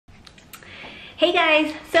Hey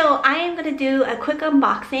guys, so I am going to do a quick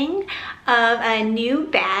unboxing of a new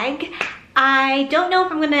bag. I don't know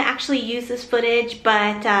if I'm going to actually use this footage,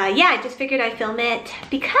 but yeah, I just figured I'd film it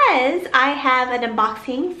because I have an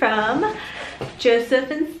unboxing from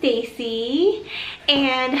Joseph&Stacey,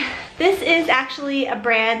 and this is actually a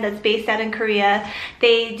brand that's based out in Korea.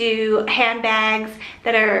 They do handbags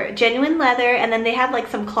that are genuine leather, and then they have like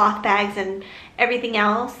some cloth bags and everything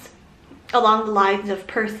else along the lines of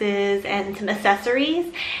purses and some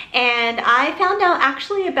accessories. And I found out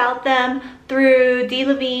actually about them through D.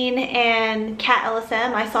 Levine and Cat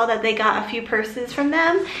LSM. I saw that they got a few purses from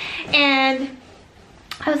them, and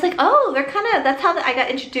I was like, oh, they're kind of, that's how I got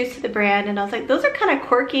introduced to the brand, and I was like, those are kind of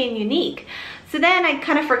quirky and unique. So then I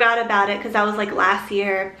kind of forgot about it because that was like last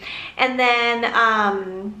year. And then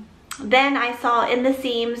I saw In the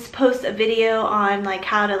Seams post a video on like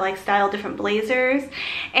how to like style different blazers,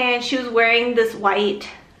 and she was wearing this white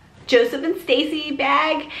Joseph&Stacey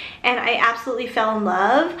bag, and I absolutely fell in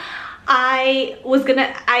love. I was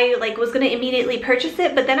gonna immediately purchase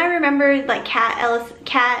it, but then I remembered like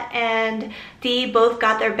Cat and Dee both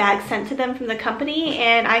got their bags sent to them from the company,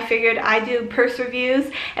 and I figured I'd do purse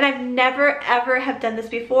reviews, and I've never ever have done this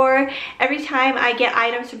before. Every time I get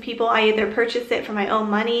items from people, I either purchase it for my own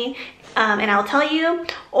money, and I'll tell you,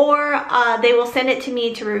 or they will send it to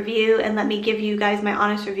me to review and let me give you guys my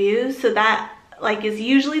honest reviews. So that like is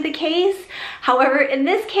usually the case. However, in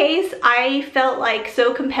this case, I felt like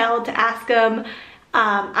so compelled to ask them.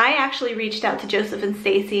 I actually reached out to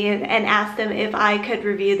Joseph&Stacey and asked them if I could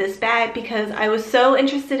review this bag because I was so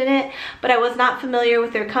interested in it, but I was not familiar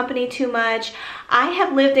with their company too much. I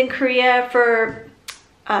have lived in Korea for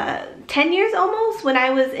 10 years almost. When I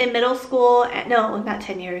was in middle school, no, not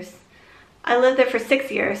 10 years. I lived there for 6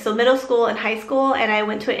 years, so middle school and high school, and I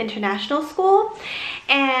went to an international school.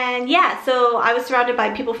 And yeah, so I was surrounded by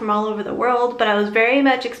people from all over the world, but I was very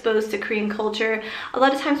much exposed to Korean culture. A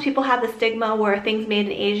lot of times people have the stigma where things made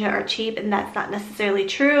in Asia are cheap, and that's not necessarily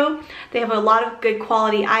true. They have a lot of good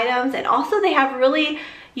quality items, and also they have really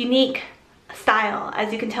unique style,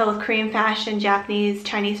 as you can tell with Korean fashion, Japanese,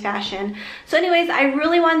 Chinese fashion. So anyways, I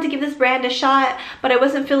really wanted to give this brand a shot, but I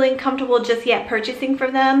wasn't feeling comfortable just yet purchasing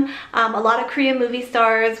from them. A lot of Korean movie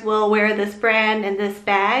stars will wear this brand and this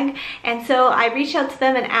bag, and so I reached out to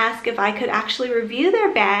them and asked if I could actually review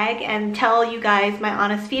their bag and tell you guys my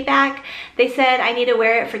honest feedback. They said I need to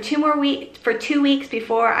wear it for 2 weeks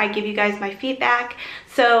before I give you guys my feedback.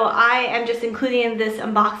 So I am just including this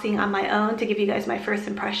unboxing on my own to give you guys my first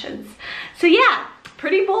impressions. So yeah,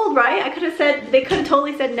 pretty bold, right? I could have said, they could have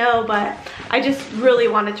totally said no, but I just really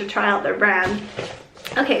wanted to try out their brand.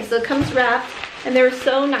 Okay, so it comes wrapped, and they were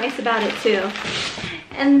so nice about it too.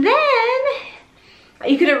 And then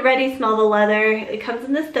you could already smell the leather. It comes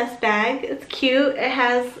in this dust bag. It's cute.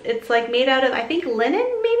 It's like made out of, I think,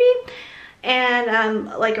 linen maybe, and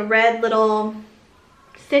like a red little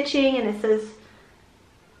stitching, and it says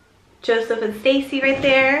Joseph&Stacey right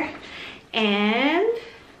there. And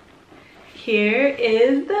here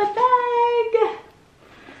is the bag.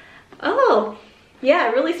 Oh, yeah,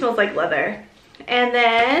 it really smells like leather. And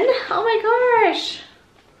then, oh my gosh,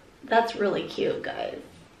 that's really cute, guys.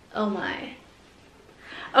 Oh my.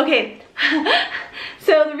 Okay,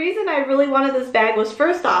 so the reason I really wanted this bag was,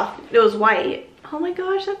 first off, it was white. Oh my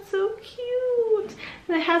gosh, that's so cute.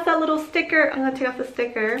 And it has that little sticker. I'm gonna take off the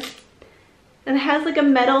sticker. And it has like a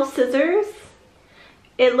metal scissors.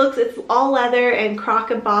 It's all leather and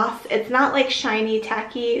croc embossed. It's not like shiny,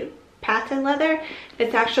 tacky patent leather.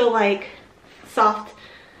 It's actual like soft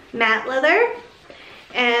matte leather.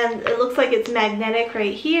 And it looks like it's magnetic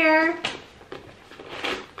right here.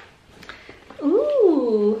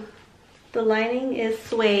 Ooh, the lining is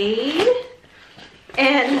suede.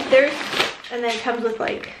 And then it comes with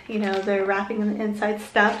like, you know, they're wrapping the inside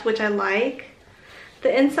stuffed, which I like.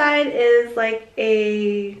 The inside is like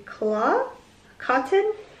a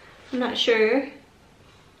cotton, I'm not sure.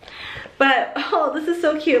 But, oh, this is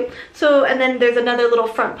so cute. So, and then there's another little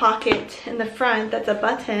front pocket in the front that's a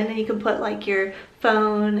button, and you can put like your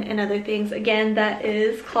phone and other things. Again, that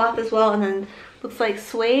is cloth as well, and then looks like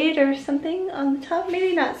suede or something on the top.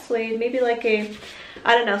 Maybe not suede, maybe like a,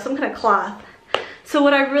 I don't know, some kind of cloth. So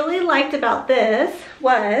what I really liked about this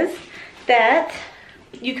was that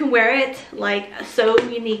you can wear it like so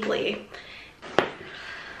uniquely.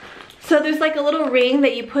 So there's like a little ring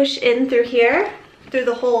that you push in through here, through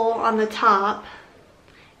the hole on the top,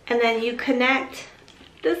 and then you connect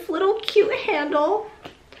this little cute handle,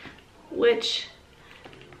 which,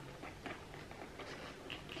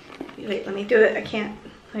 wait, let me do it, I can't,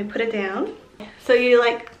 let me put it down. So you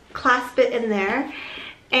like clasp it in there,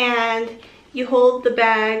 and you hold the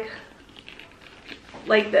bag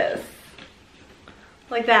like this.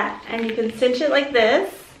 Like that. And you can cinch it like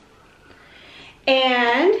this.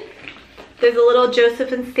 And there's a little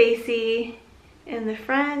Joseph&Stacey in the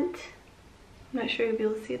front. I'm not sure you'll be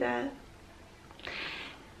able to see that.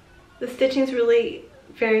 The stitching's really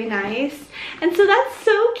very nice. And so that's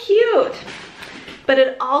so cute. But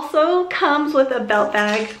it also comes with a belt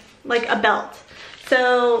bag, like a belt.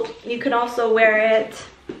 So you can also wear it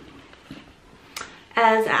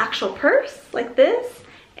as an actual purse, like this.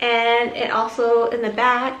 And it also, in the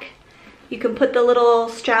back, you can put the little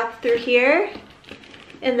strap through here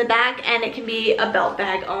in the back, and it can be a belt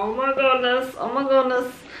bag. Oh my goodness, oh my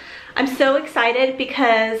goodness. I'm so excited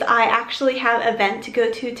because I actually have an event to go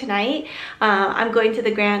to tonight. I'm going to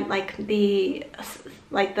the grand, like the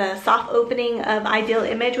soft opening of Ideal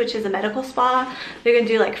Image, which is a medical spa. They're gonna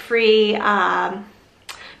do like free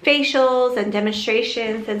facials and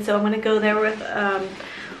demonstrations, and so I'm gonna go there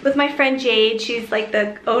with my friend Jayde. She's like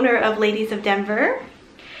the owner of Ladies of Denver.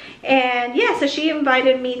 And yeah, so she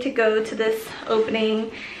invited me to go to this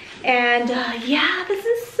opening. And yeah, this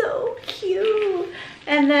is so cute.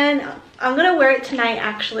 And then I'm gonna wear it tonight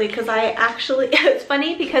actually, because it's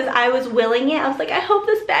funny because I was willing it. I was like, I hope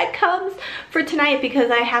this bag comes for tonight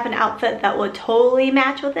because I have an outfit that would totally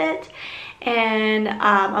match with it. And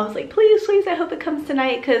I was like, please, please, I hope it comes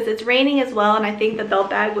tonight because it's raining as well. And I think the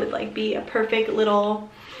belt bag would like be a perfect little,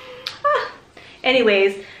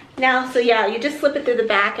 anyways. Now, so yeah, you just slip it through the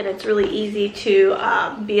back and it's really easy to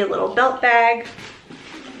be a little belt bag.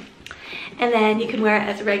 And then you can wear it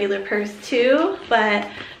as a regular purse too, but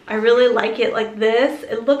I really like it like this.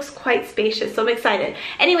 It looks quite spacious, so I'm excited.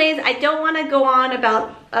 Anyways, I don't want to go on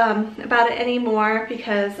about it anymore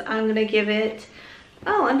because I'm gonna give it,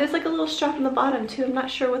 oh, and there's like a little strap on the bottom too. I'm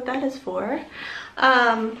not sure what that is for.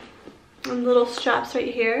 And little straps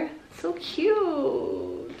right here. So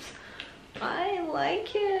cute. I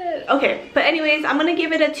like it. Okay, but anyways, I'm gonna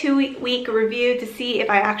give it a 2-week review to see if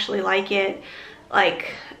I actually like it,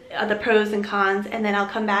 like the pros and cons, and then I'll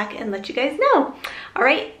come back and let you guys know. All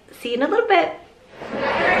right, see you in a little bit.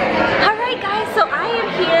 All right, guys, so I am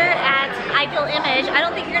here at Ideal Image. I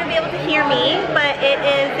don't think you're gonna be able to hear me, but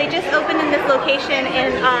they just opened in this location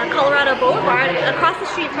in Colorado Boulevard, across the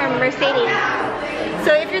street from Mercedes.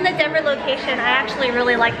 So if you're in the Denver location, I actually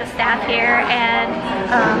really like the staff here, and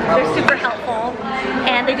they're super helpful.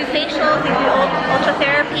 And they do facials, they do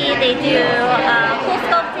ultratherapy, they do full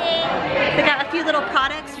sculpting. They got a few little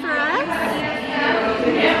products for us.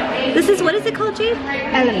 This is, what is it called, Jayde?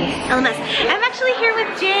 LMS. I'm actually here with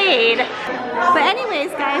Jayde. But anyways,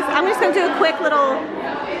 guys, I'm just gonna do a quick little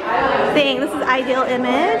thing. This is Ideal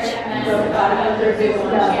Image.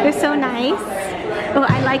 They're so nice. Oh,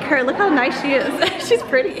 I like her. Look how nice she is. She's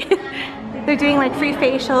pretty. They're doing like free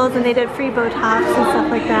facials, and they did free Botox and stuff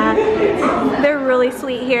like that. They're really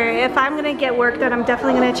sweet here. If I'm gonna get work done, I'm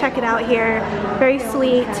definitely gonna check it out here. Very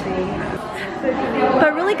sweet.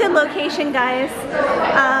 But really good location, guys.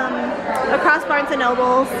 Across Barnes &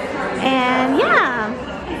 Nobles. And yeah.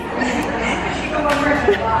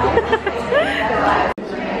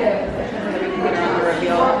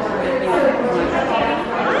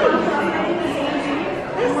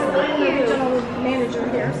 Manager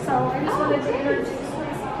here, so I just wanted to introduce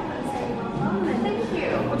myself and say hello and thank you.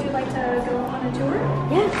 Would you like to go on a tour?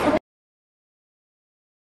 Yes.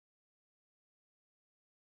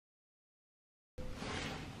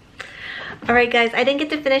 Alright guys, I didn't get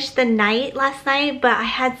to finish the night last night, but I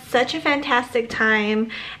had such a fantastic time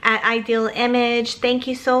at Ideal Image. Thank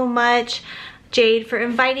you so much, Jayde, for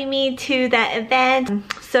inviting me to that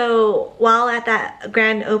event. So while at that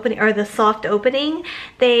grand opening, or the soft opening,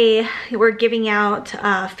 they were giving out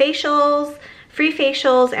facials, free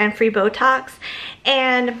facials and free Botox.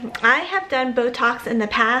 And I have done Botox in the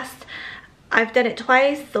past. I've done it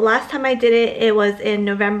twice. The last time I did it, it was in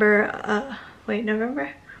November,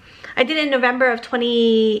 November? I did it in November of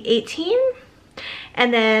 2018.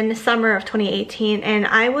 And then summer of 2018, and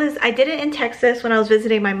I did it in Texas when I was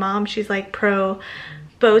visiting my mom. She's like pro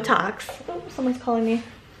Botox. Oh, someone's calling me.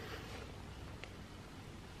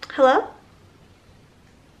 Hello?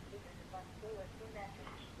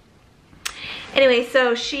 Anyway,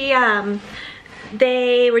 so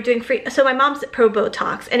they were doing free, so my mom's pro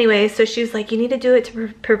Botox. Anyway, so she was like, you need to do it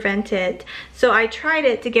to prevent it. So I tried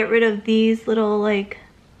it to get rid of these little, like,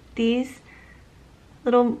 to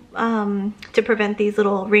prevent these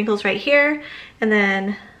little wrinkles right here, and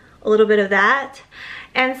then a little bit of that.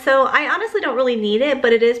 And so I honestly don't really need it,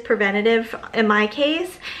 but it is preventative in my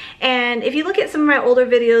case. And if you look at some of my older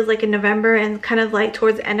videos, like in November and kind of like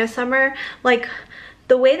towards the end of summer, like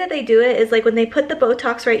the way that they do it is like when they put the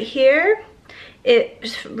Botox right here,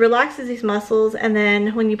 it relaxes these muscles, and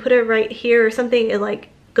then when you put it right here or something, it like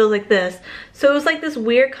goes like this. So it was like this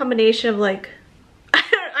weird combination of like,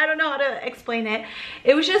 I don't know how to explain it.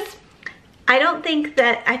 It was just, I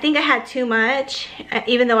think I had too much,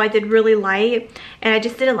 even though I did really light, and I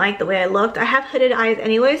just didn't like the way I looked. I have hooded eyes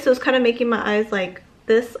anyway, so it's kind of making my eyes like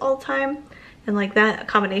this all the time, and like that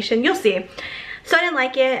combination, you'll see. So I didn't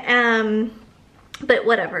like it, but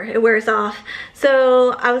whatever, it wears off.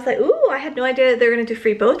 So I was like, ooh, I had no idea that they're gonna do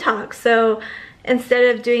free Botox. So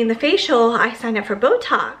instead of doing the facial, I signed up for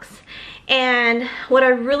Botox. And what I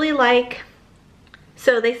really like,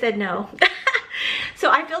 so they said no. So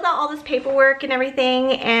I filled out all this paperwork and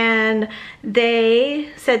everything, and they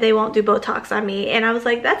said they won't do Botox on me. And I was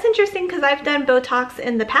like, that's interesting, because I've done Botox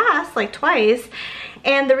in the past, like twice.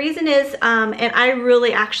 And the reason is, and I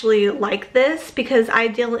really actually like this, because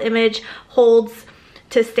Ideal Image holds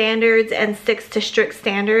to standards and sticks to strict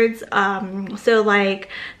standards. So like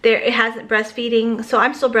it has breastfeeding, so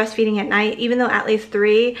I'm still breastfeeding at night, even though Atlee's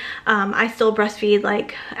 3. I still breastfeed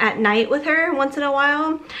like at night with her once in a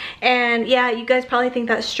while. And yeah, you guys probably think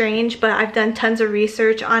that's strange, but I've done tons of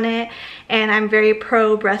research on it, and I'm very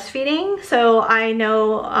pro breastfeeding, so I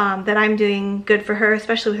know that I'm doing good for her,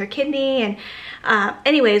 especially with her kidney. And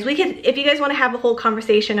anyways, we could, if you guys want to have a whole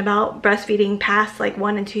conversation about breastfeeding past like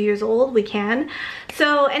 1 and 2 years old, we can.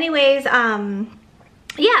 So anyways,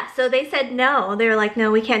 yeah, so they said no. They were like,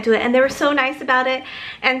 no, we can't do it. And they were so nice about it.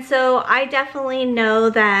 And so I definitely know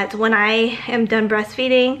that when I am done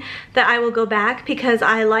breastfeeding, that I will go back, because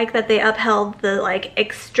I like that they upheld the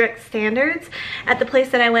like strict standards. At the place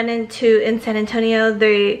that I went into in San Antonio,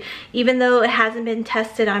 they, even though it hasn't been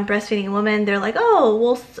tested on breastfeeding women, they're like, oh,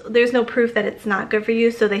 well, there's no proof that it's not good for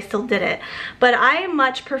you, so they still did it. But I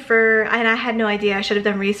much prefer, and I had no idea, I should have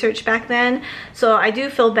done research back then, so I do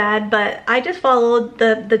feel bad, but I just followed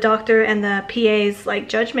the doctor and the PA's like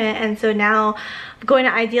judgment. And so now going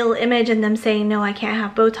to Ideal Image and them saying no, I can't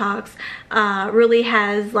have Botox, really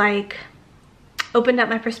has like opened up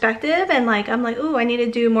my perspective, and like I'm like, ooh, I need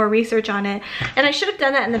to do more research on it. And I should have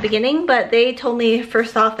done that in the beginning, but they told me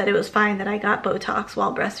first off that it was fine that I got Botox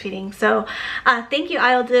while breastfeeding. So thank you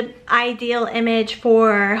Ideal Image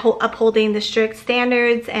for upholding the strict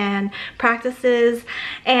standards and practices,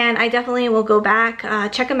 and I definitely will go back.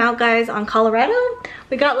 Check them out, guys, on Colorado.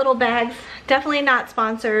 We got little bags, definitely not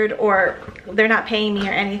sponsored, or they're not paying me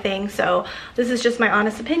or anything, so this is just my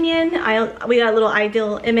honest opinion. We got a little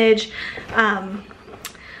Ideal Image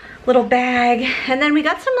little bag, and then we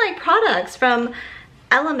got some like products from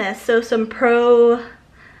Elemis. So some Pro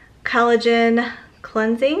Collagen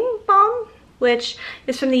Cleansing Balm, which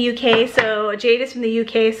is from the UK. So Jayde is from the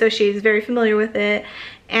UK, so she's very familiar with it.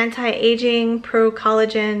 Anti-aging Pro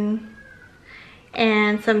Collagen,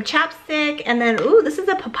 and some chapstick, and then ooh, this is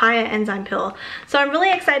a papaya enzyme pill. So I'm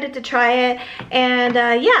really excited to try it. And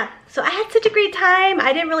yeah, so I had such a great time.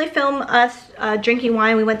 I didn't really film us drinking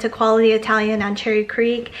wine. We went to Quality Italian on Cherry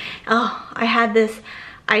Creek. Oh, I had this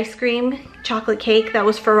ice cream chocolate cake that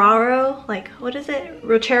was Ferraro, like what is it,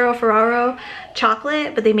 Rochero Ferraro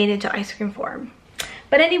chocolate, but they made it into ice cream form.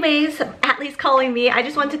 But anyways, Atlee's calling me. I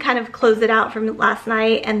just wanted to kind of close it out from last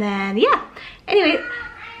night, and then yeah, anyway.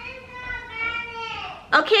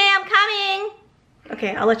 Okay, I'm coming.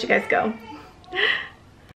 Okay, I'll let you guys go.